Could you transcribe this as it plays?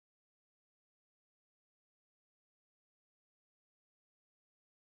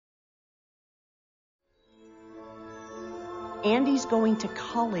Andy's going to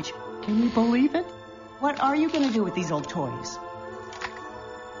college. Can you believe it? What are you going to do with these old toys?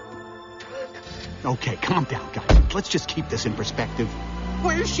 Okay, calm down, guys. Let's just keep this in perspective.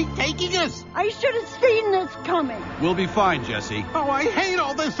 Where's she taking us? I should have seen this coming. We'll be fine, Jesse. Oh, I hate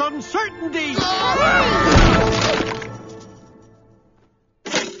all this uncertainty.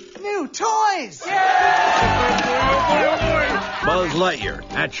 New toys! Buzz Lightyear,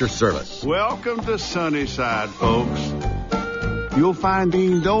 at your service. Welcome to Sunnyside, folks. You'll find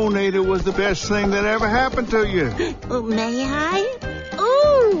being donated was the best thing that ever happened to you. May I?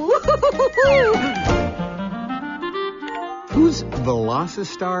 Ooh! Who's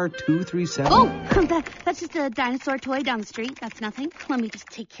Velocistar 237? Oh, that's just a dinosaur toy down the street. That's nothing. Let me just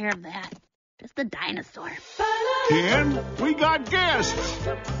take care of that. Just a dinosaur. Ken, we got guests.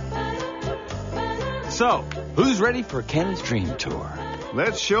 So, who's ready for Ken's dream tour?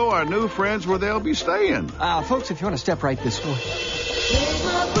 Let's show our new friends where they'll be staying. Folks, if you want to step right this way.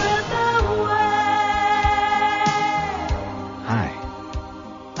 Hi,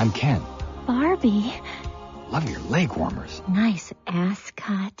 I'm Ken. Barbie. Love your leg warmers. Nice ass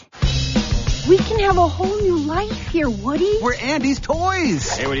cut. We can have a whole new life here, Woody. We're Andy's toys.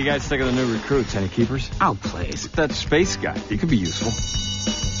 Hey, what do you guys think of the new recruits? Any keepers? Oh, please. That space guy. He could be useful.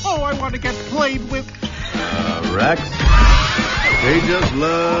 Oh, I want to get played with. Rex? They just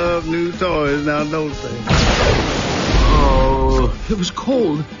love new toys now, don't they? Oh, it was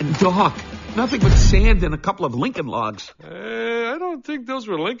cold and dark. Nothing but sand and a couple of Lincoln logs. I don't think those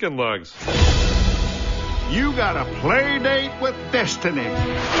were Lincoln logs. You got a play date with destiny.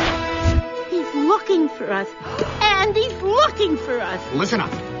 He's looking for us. Andy's looking for us. Listen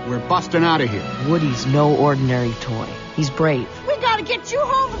up. We're busting out of here. Woody's no ordinary toy. He's brave. We gotta get you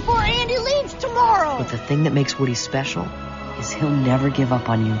home before Andy leaves tomorrow. But the thing that makes Woody special is he'll never give up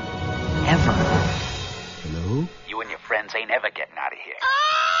on you. Ever. Hello? You and your friends ain't ever getting out of here.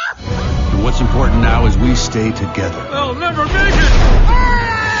 And what's important now is we stay together. They'll never make it!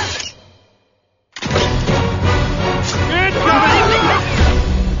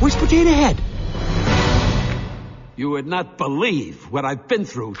 Where's Potato Head? You would not believe what I've been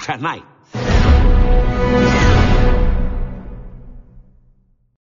through tonight.